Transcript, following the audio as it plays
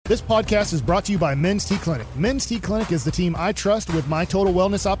This podcast is brought to you by Men's T Clinic. Men's T Clinic is the team I trust with my total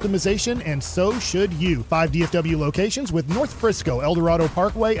wellness optimization, and so should you. 5 DFW locations with North Frisco, Eldorado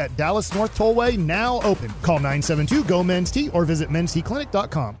Parkway at Dallas North Tollway now open. Call 972-GO-MEN'S-T or visit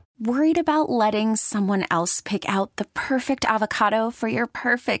mensteclinic.com. Worried about letting someone else pick out the perfect avocado for your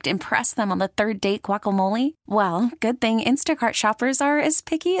perfect impress them on the third date guacamole? Well, good thing Instacart shoppers are as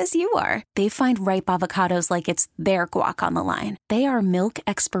picky as you are. They find ripe avocados like it's their guac on the line. They are milk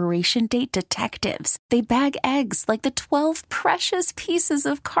expiration date detectives. They bag eggs like the 12 precious pieces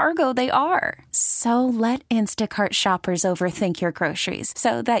of cargo they are. So let Instacart shoppers overthink your groceries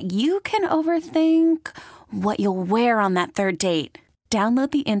so that you can overthink what you'll wear on that third date.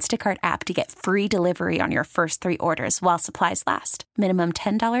 Download the Instacart app to get free delivery on your first 3 orders while supplies last. Minimum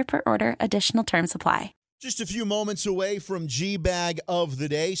 $10 per order. Additional terms apply. Just a few moments away from G-Bag of the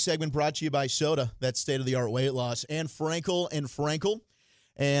Day, segment brought to you by Soda, that's state-of-the-art weight loss, and Frankel and Frankel.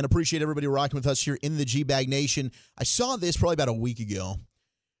 And appreciate everybody rocking with us here in the G-Bag Nation. I saw this probably about a week ago.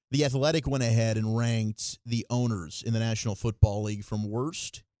 The Athletic went ahead and ranked the owners in the National Football League from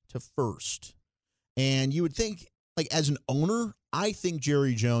worst to first. And you would think, like, as an owner, I think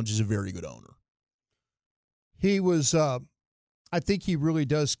Jerry Jones is a very good owner. He was, I think he really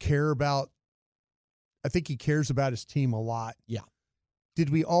does care about, I think he cares about his team a lot. Yeah. Did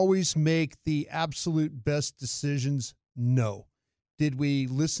we always make the absolute best decisions? No. Did we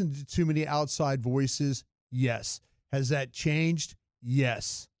listen to too many outside voices? Yes. Has that changed?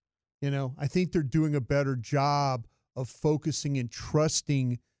 Yes. You know, I think they're doing a better job of focusing and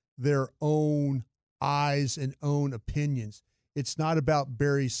trusting their own eyes and own opinions. It's not about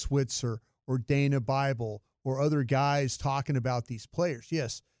Barry Switzer or Dana Bible or other guys talking about these players.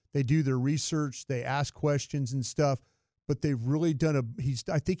 Yes, they do their research, they ask questions and stuff, but they've really done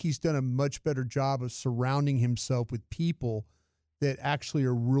I think he's done a much better job of surrounding himself with people that actually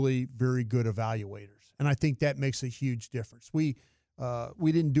are really very good evaluators. And I think that makes a huge difference. We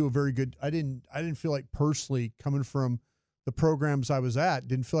didn't do a very good, I didn't feel like personally coming from the programs I was at,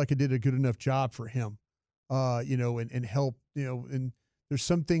 didn't feel like I did a good enough job for him. And help, and there's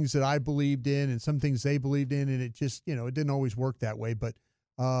some things that I believed in and some things they believed in, and it just, it didn't always work that way. But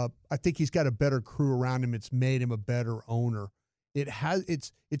I think he's got a better crew around him. It's made him a better owner.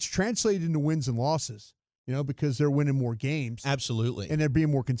 It's translated into wins and losses, because they're winning more games. Absolutely. And they're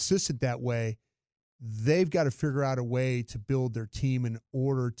being more consistent that way. They've got to figure out a way to build their team in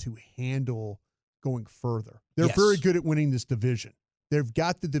order to handle going further. They're very good at winning this division. They've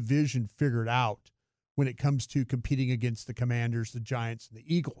got the division figured out when it comes to competing against the Commanders, the Giants, and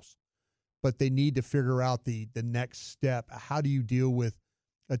the Eagles. But they need to figure out the next step. How do you deal with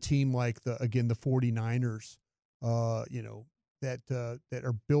a team like the 49ers, that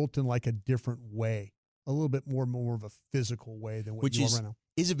are built in like a different way, a little bit more of a physical way than what you are right now.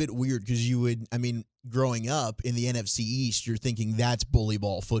 Is a bit weird because growing up in the NFC East, you're thinking that's bully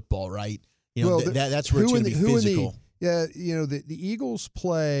ball football, right? That's where it's going to be physical. The Eagles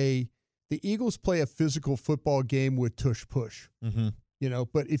play. The Eagles play a physical football game with tush push. Mm-hmm.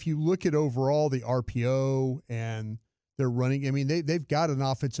 But if you look at overall the RPO and their running, they've got an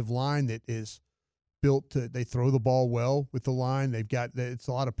offensive line that is built to. They throw the ball well with the line. It's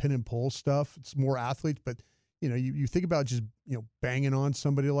a lot of pin and pull stuff. It's more athletes, but you think about just banging on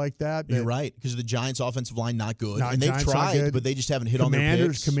somebody like that. You're right, because the Giants' offensive line not good, and they've tried, but they just haven't hit on their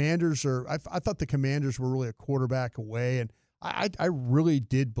picks. Commanders are. I thought the Commanders were really a quarterback away, and I really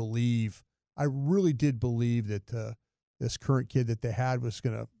did believe that this current kid that they had was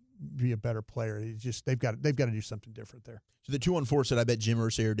going to be a better player. They've got to do something different there. So the 214 said, I bet Jim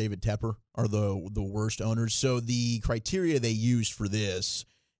Irsay or David Tepper are the worst owners. So the criteria they used for this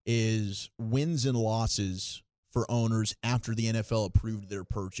is wins and losses for owners after the NFL approved their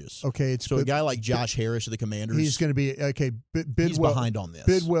purchase. Okay, a guy like Josh Harris of the Commanders, he's going to be Bidwell, he's behind on this.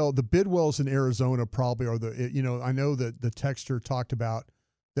 The Bidwells in Arizona probably are I know that the texter talked about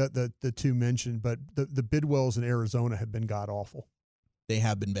the two mentioned, but the Bidwells in Arizona have been god awful. They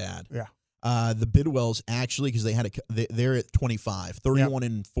have been bad. Yeah. The Bidwells actually, because they're at 25, 31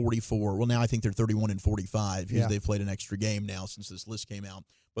 and 44. Well, now I think they're 31 and 45 because they've played an extra game now since this list came out.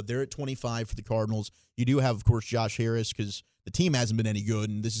 But they're at 25 for the Cardinals. You do have, of course, Josh Harris because the team hasn't been any good,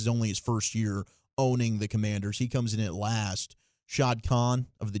 and this is only his first year owning the Commanders. He comes in at last. Shad Khan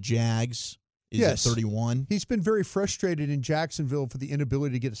of the Jags is at 31. He's been very frustrated in Jacksonville for the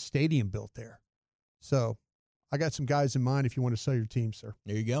inability to get a stadium built there. So I got some guys in mind if you want to sell your team, sir.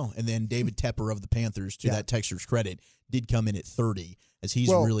 There you go. And then David Tepper of the Panthers, to that texter's credit, did come in at 30, as he's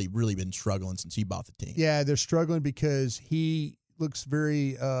really, really been struggling since he bought the team. Yeah, they're struggling because he looks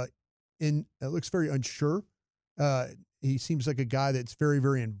very unsure. he seems like a guy that's very,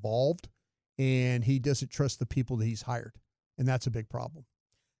 very involved, and he doesn't trust the people that he's hired, and that's a big problem.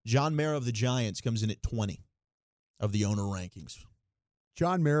 John Mara of the Giants comes in at 20 of the owner rankings.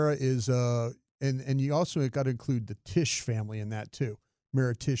 John Mara is and you also got to include the Tisch family in that too.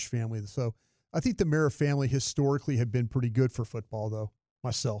 Mara Tisch family. So I think the Mara family historically have been pretty good for football, though,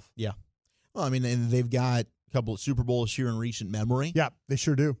 myself. Yeah. Well, I mean, and they've got a couple of Super Bowls here in recent memory. Yeah, they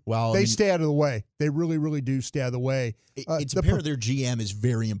sure do. Well, they stay out of the way. They really, really do stay out of the way. It's apparent their GM is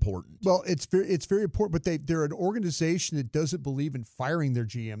very important. Well, it's very important, but they're an organization that doesn't believe in firing their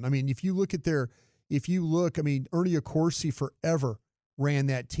GM. I mean, I mean, Ernie Accorsi forever ran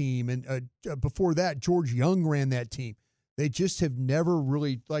that team, and before that, George Young ran that team. They just have never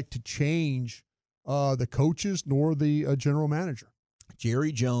really liked to change the coaches nor the general manager.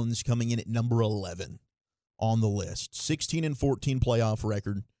 Jerry Jones coming in at number 11 on the list. 16-14 playoff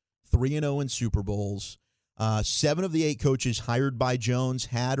record, 3-0 in Super Bowls. 7 of the 8 coaches hired by Jones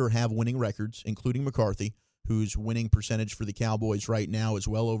had or have winning records, including McCarthy, whose winning percentage for the Cowboys right now is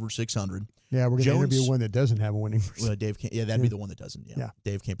well over 600. Yeah, we're going to interview one that doesn't have a winning percentage. Well, that'd be the one that doesn't. Yeah.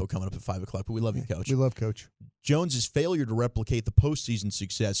 Dave Campo coming up at 5 o'clock, but we love you, Coach. We love Coach. Jones's failure to replicate the postseason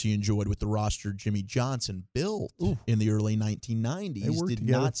success he enjoyed with the roster Jimmy Johnson built in the early 1990s did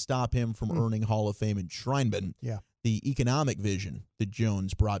not stop him from earning Hall of Fame enshrinement. Yeah. The economic vision that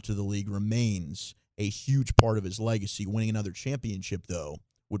Jones brought to the league remains a huge part of his legacy. Winning another championship, though,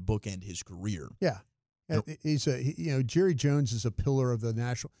 would bookend his career. Yeah. Jerry Jones is a pillar of the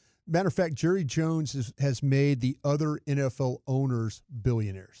national. Matter of fact, Jerry Jones has made the other NFL owners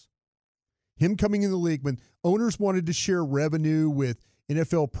billionaires. Him coming in the league, when owners wanted to share revenue with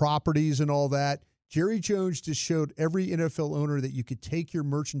NFL properties and all that, Jerry Jones just showed every NFL owner that you could take your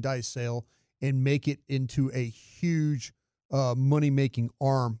merchandise sale and make it into a huge money-making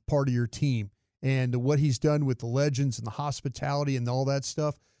arm part of your team. And what he's done with the legends and the hospitality and all that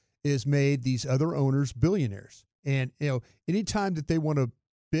stuff is made these other owners billionaires. And, anytime that they want to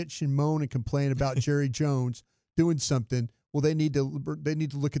bitch and moan and complain about Jerry Jones doing something, well, they need to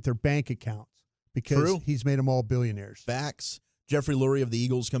look at their bank accounts because he's made them all billionaires. Facts. Jeffrey Lurie of the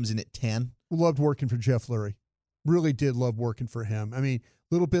Eagles comes in at 10. Loved working for Jeff Lurie. Really did love working for him. I mean,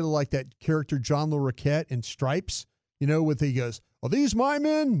 a little bit of like that character John LaRoquette in Stripes, he goes, "Are these my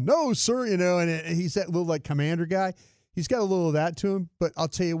men? No, sir." And he's that little like commander guy. He's got a little of that to him, but I'll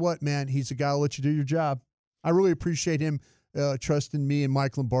tell you what, man, he's a guy who'll let you do your job. I really appreciate him trusting me and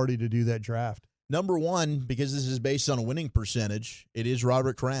Mike Lombardi to do that draft. Number 1, because this is based on a winning percentage, it is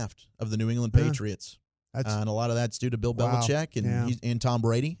Robert Kraft of the New England Patriots. And a lot of that's due to Bill Belichick and Tom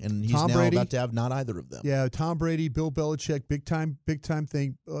Brady, and he's about to have not either of them. Yeah, Tom Brady, Bill Belichick, big time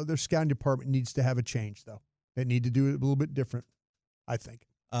thing. Their scouting department needs to have a change, though. They need to do it a little bit different, I think.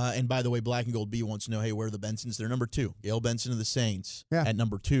 And by the way, Black and Gold B wants to know, hey, where are the Bensons? They're number 2. Gail Benson of the Saints at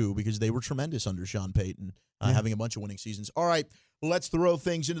number 2 because they were tremendous under Sean Payton, having a bunch of winning seasons. All right, let's throw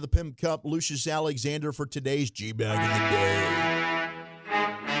things into the Pimp Cup. Lucius Alexander for today's G-Bag of the Day.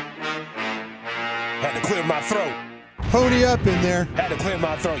 Had to clear my throat. Pony up in there. Had to clear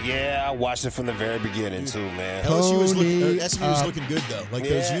my throat. Yeah, I watched it from the very beginning, too, man. SMU was looking good, though.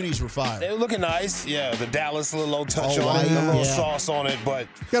 Those unis were fire. They were looking nice. Yeah, the Dallas, a little touch on it, a little sauce on it, but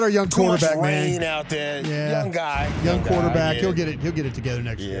got our young quarterback, too much rain man. out there. Yeah. Young guy. Young quarterback. He'll get it together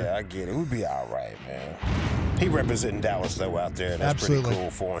next year. Yeah, I get it. We'll be all right, man. He representing Dallas, though, out there. That's pretty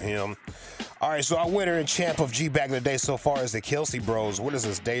cool for him. All right, so our winner and champ of G-Bag of the Day so far is the Kelsey Bros. What is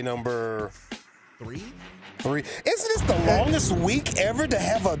this, day number 3? Isn't this the longest week ever to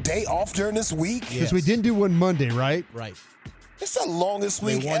have a day off during this week? Because we didn't do one Monday, right? Right. It's the longest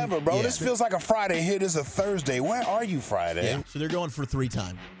week ever, bro. Yeah. This feels like a Friday. Here it is a Thursday. Where are you, Friday? Yeah. So they're going for 3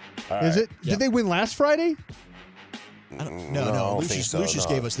 time. Is it? Yeah. Did they win last Friday? No. Lucius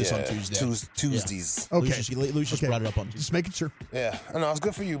gave us this on Tuesday. Tuesdays. Yeah. Okay. Lucius brought it up on Tuesday. Just making sure. Yeah. I know. It's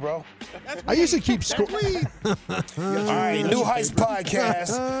good for you, bro. I usually keep score. All right. New Heights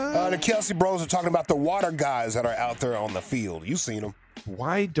podcast. The Kelsey Bros are talking about the water guys that are out there on the field. You seen them.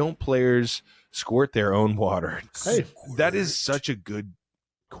 Why don't players squirt their own water? Hey, that is such a good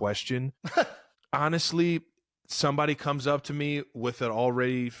question. Honestly, somebody comes up to me with it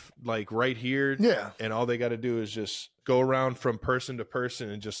already like right here. Yeah. And all they got to do is just go around from person to person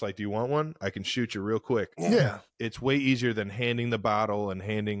and just like, do you want one? I can shoot you real quick. Yeah. It's way easier than handing the bottle and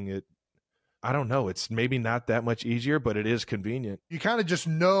handing it. I don't know. It's maybe not that much easier, but it is convenient. You kind of just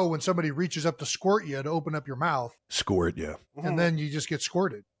know when somebody reaches up to squirt you to open up your mouth. Squirt, yeah. And then you just get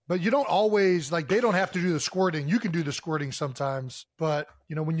squirted. But you don't always, like, they don't have to do the squirting. You can do the squirting sometimes. But,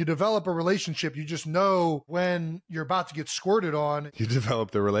 you know, when you develop a relationship, you just know when you're about to get squirted on. You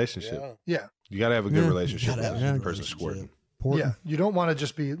develop the relationship. Yeah. You got to have a good relationship with the person squirting. Yeah. You don't want to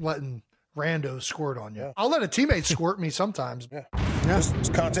just be letting randos squirt on you. I'll let a teammate squirt me sometimes. There's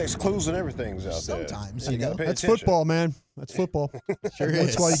context clues and everything's out sometimes, there. you know. That's football, man. That's football. Sure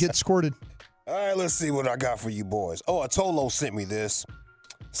That's is. why you get squirted. All right, let's see what I got for you boys. Oh, Atolo sent me this.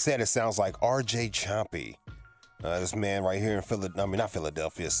 Said it sounds like RJ Choppy. This man right here in not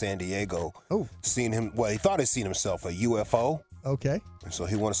Philadelphia, San Diego. Oh. Seen him, well, he thought he'd seen himself a UFO. Okay. So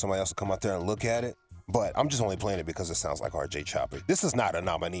he wanted somebody else to come out there and look at it. But I'm just only playing it because it sounds like RJ Choppy. This is not a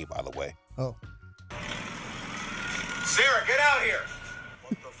nominee, by the way. Oh. Sarah, get out here.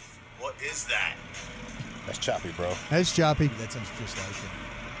 What is that? That's Choppy, bro. That's Choppy. That sounds just like him.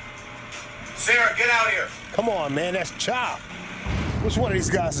 Sarah, get out here. Come on, man. That's Chop. Which one of these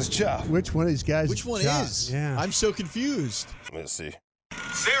guys is Chop? Which one of these guys Which one Chop? is? Yeah. I'm so confused. Let's see.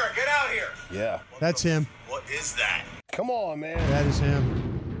 Sarah, get out here. Yeah. That's him. What is that? Come on, man. That is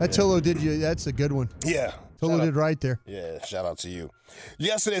him. That Tolo did you. That's a good one. Yeah. Tolo did right there. Yeah, shout out to you.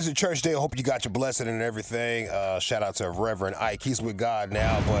 Yesterday's a church day. I hope you got your blessing and everything. Shout out to Reverend Ike. He's with God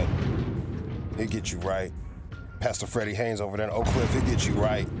now, but he'll get you right. Pastor Freddie Haynes over there in Oak Cliff, he'll get you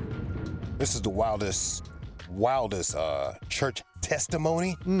right. This is the wildest church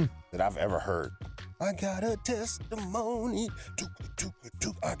testimony that I've ever heard. I got a testimony.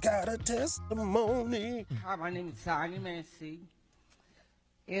 I got a testimony. Hi, my name is Sonia Massey,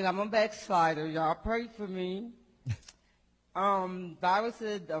 and I'm a backslider. Y'all pray for me. Bible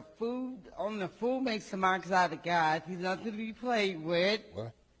said the fool makes a mind out of God. He's nothing to be played with.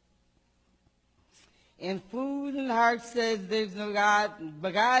 What? And food and heart says there's no God,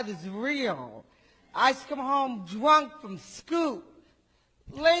 but God is real. I used to come home drunk from school,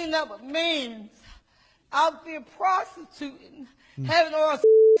 laying up with men, out there prostituting, having all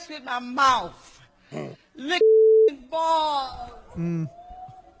with my mouth, licking balls.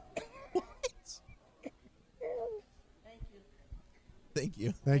 Thank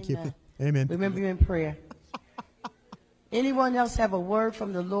you. Thank you. Amen. Remember you in prayer. Anyone else have a word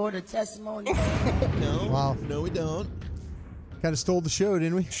from the Lord, a testimony? No. Wow. No, we don't. Kind of stole the show,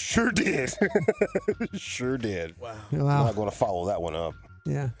 didn't we? Sure did. Sure did. Wow. I'm not going to follow that one up.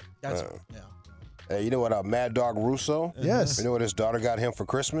 Yeah. That's Hey, you know what? Mad Dog Russo? Yes. You know what his daughter got him for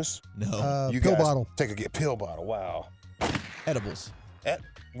Christmas? No. You pill guys bottle. Take a pill bottle. Wow. Edibles.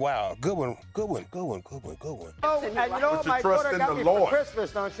 Wow. Good one. Good one. Good one. Good one. Good one. Oh, and you know what my daughter got me for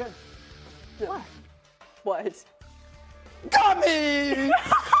Christmas, don't you? What? What? Gummy! Here we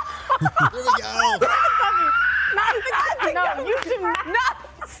go. No, you do not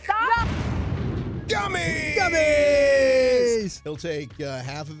stop. Gummy! Gummies! He'll take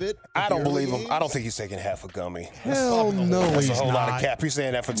half of it. I don't believe him. I don't think he's taking half a gummy. Hell no, That's he's a whole not. lot of cap. He's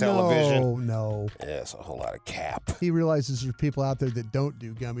saying that for television. No. Yeah, it's a whole lot of cap. He realizes there's people out there that don't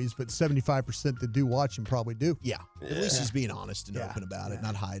do gummies, but 75% that do watch him probably do. Yeah. At least he's being honest and open about it,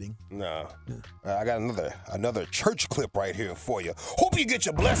 not hiding. No. I got another church clip right here for you. Hope you get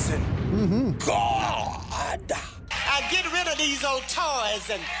your blessing. God. Get rid of these old toys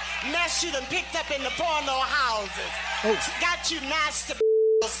and mess you done picked up in the porno houses. Got you nasty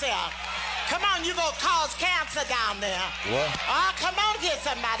yourself. Come on, you gonna cause cancer down there. What? Oh, come on here,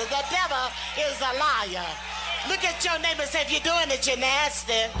 somebody. The devil is a liar. Look at your neighbor and say, if you're doing it, you're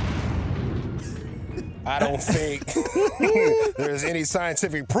nasty. I don't think there's any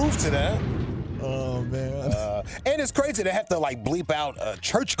scientific proof to that. Oh, man. And it's crazy they have to like bleep out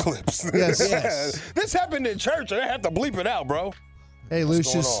church clips. Yes. This happened in church and they have to bleep it out, bro. Hey, What's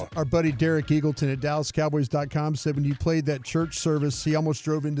Lucius, going on? our buddy Derek Eagleton at DallasCowboys.com said when you played that church service, he almost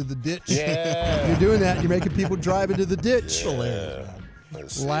drove into the ditch. Yeah. You're doing that. You're making people drive into the ditch. Hilarious.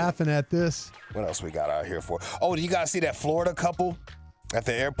 Let's see. Laughing at this. What else we got out here for? Oh, do you guys see that Florida couple at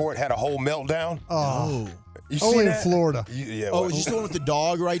the airport had a whole meltdown? Oh. You see Only in that? Florida. Yeah. Oh, is this the one with the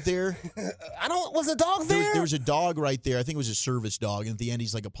dog right there? Was a dog there? There was a dog right there. I think it was a service dog. And at the end,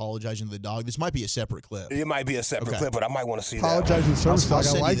 he's like apologizing to the dog. This might be a separate clip. It might be a separate clip, but I might want to see Apologizing to service I'll dog. I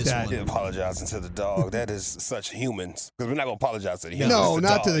send you like this that. one. that. Yeah, apologizing to the dog. That is such humans. Because we're not going to apologize to the humans. No, It's the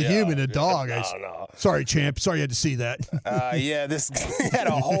not dog. to the Yeah. human, a dog. No. Sorry, champ. Sorry you had to see that. Yeah, this had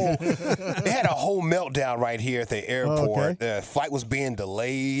a whole meltdown right here at the airport. Okay. The flight was being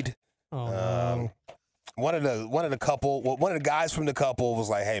delayed. Oh, no. One of the guys from the couple was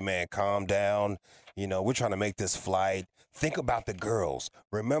like, "Hey man, calm down. You know, we're trying to make this flight. Think about the girls.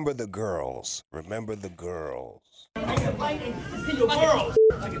 Remember the girls. Remember the girls." See your girls.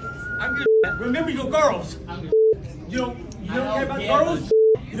 I'm good. Remember your girls. You don't care about girls?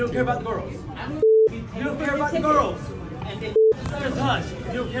 You don't care about the girls. You don't care about the girls. And then just hush.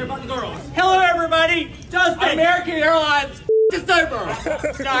 You don't care about the girls. Hello, everybody. Justin. American Airlines. Just over.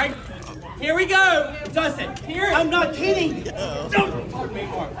 Sorry. Here we go. Justin, here. I'm not kidding. Don't talk to me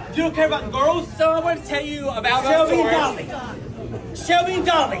anymore. You don't care about the girls? So I want to tell you about Shelby and Dolly. Shelby and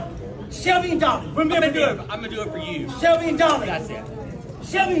Dolly. Shelby and Dolly. Remember them. I'm going to do it for you. Shelby and Dolly. That's it.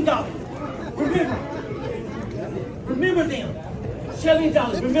 Shelby and Dolly. Remember them. Shelby and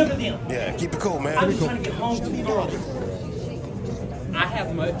Dolly, remember them. Yeah, keep it cool, man. I'm just trying to get home to the girls. I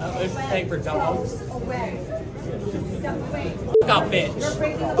have much thing for dogs. Stop,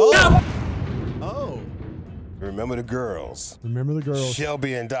 bitch. Oh. Remember the girls. Remember the girls.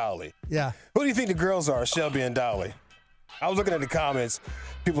 Shelby and Dolly. Yeah. Who do you think the girls are, Shelby and Dolly? I was looking at the comments.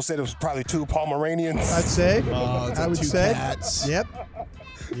 People said it was probably 2 Pomeranians. I'd say. I would 2 say. cats. Yep.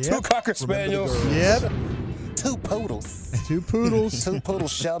 2 Cocker Spaniels. Yep. 2 poodles. 2 poodles. 2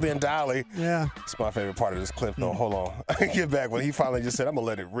 poodles, Shelby and Dolly. Yeah. It's my favorite part of this clip, though. Hold on. I get back when he finally just said, I'm going to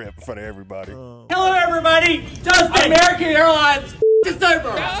let it rip in front of everybody. Hello, everybody. Justin. American Airlines. Just over.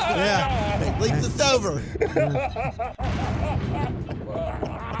 Yeah. Leave this over.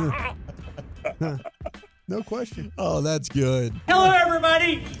 No question. Oh, that's good. Hello,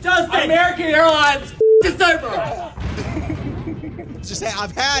 everybody. Justin. American Airlines. Just over. Just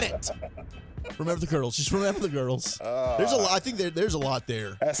I've had it. Remember the girls. Just remember the girls. There's a lot. I think there's a lot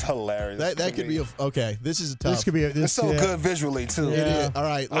there. That's hilarious. That could be okay. This is a tough. This could be. It's so good visually too. It is. All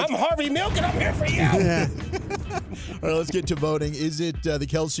right. I'm Harvey Milk and I'm here for you. Yeah. All right. Let's get to voting. Is it the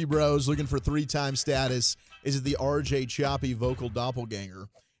Kelsey Bros looking for 3-time status? Is it the RJ Choppy vocal doppelganger?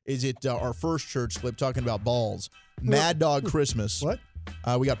 Is it our first church clip talking about balls? Mad Dog Christmas. What?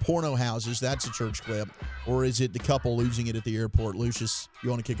 We got porno houses. That's a church clip. Or is it the couple losing it at the airport? Lucius, you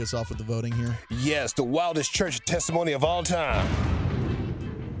want to kick us off with the voting here? Yes, the wildest church testimony of all time.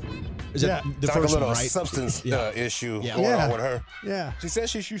 Is that the It's first like a little one, right? substance issue Yeah. going on with her. Yeah. She said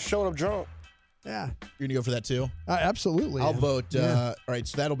she showed up drunk. Yeah. You're going to go for that too? Absolutely. I'll vote. Yeah. All right,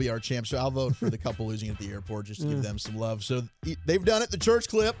 so that'll be our champ. So I'll vote for the couple losing at the airport just to give them some love. So they've done it, the church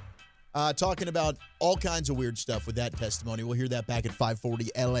clip, talking about all kinds of weird stuff with that testimony. We'll hear that back at 540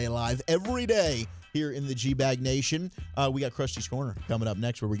 LA Live every day here in the G-Bag Nation. We got Krusty's Corner coming up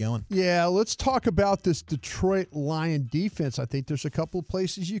next. Where are we going? Yeah, let's talk about this Detroit Lion defense. I think there's a couple of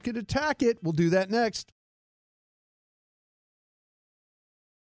places you could attack it. We'll do that next.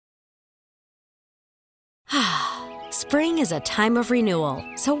 Spring is a time of renewal,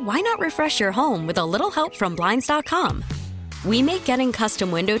 so why not refresh your home with a little help from Blinds.com? We make getting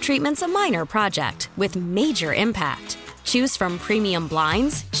custom window treatments a minor project with major impact. Choose from premium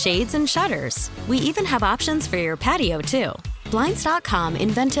blinds, shades, and shutters. We even have options for your patio, too. Blinds.com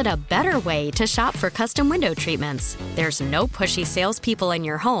invented a better way to shop for custom window treatments. There's no pushy salespeople in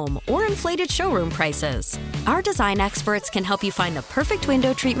your home or inflated showroom prices. Our design experts can help you find the perfect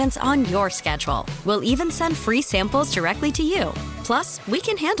window treatments on your schedule. We'll even send free samples directly to you. Plus, we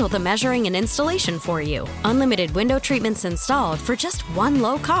can handle the measuring and installation for you. Unlimited window treatments installed for just one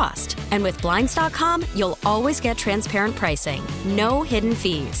low cost. And with Blinds.com, you'll always get transparent pricing. No hidden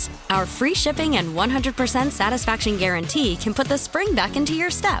fees. Our free shipping and 100% satisfaction guarantee can put the spring back into your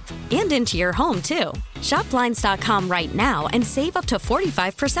step and into your home, too. Shop Blinds.com right now and save up to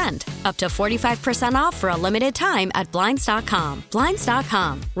 45%. Up to 45% off for a limited time at Blinds.com.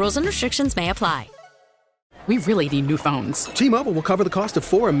 Blinds.com. Rules and restrictions may apply. We really need new phones. T-Mobile will cover the cost of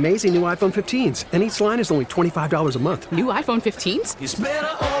 4 amazing new iPhone 15s, and each line is only $25 a month. New iPhone 15s? It's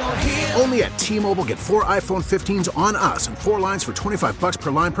better over here. Only at T-Mobile, get 4 iPhone 15s on us and 4 lines for $25 per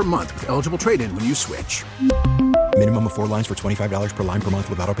line per month with eligible trade-in when you switch. Minimum of 4 lines for $25 per line per month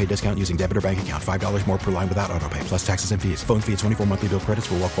with autopay discount using debit or bank account. $5 more per line without autopay, plus taxes and fees. Phone fee at 24 monthly bill credits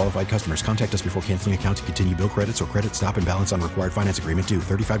for well-qualified customers. Contact us before canceling account to continue bill credits or credit stop and balance on required finance agreement due.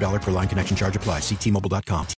 $35 per line connection charge applies. See T-Mobile.com.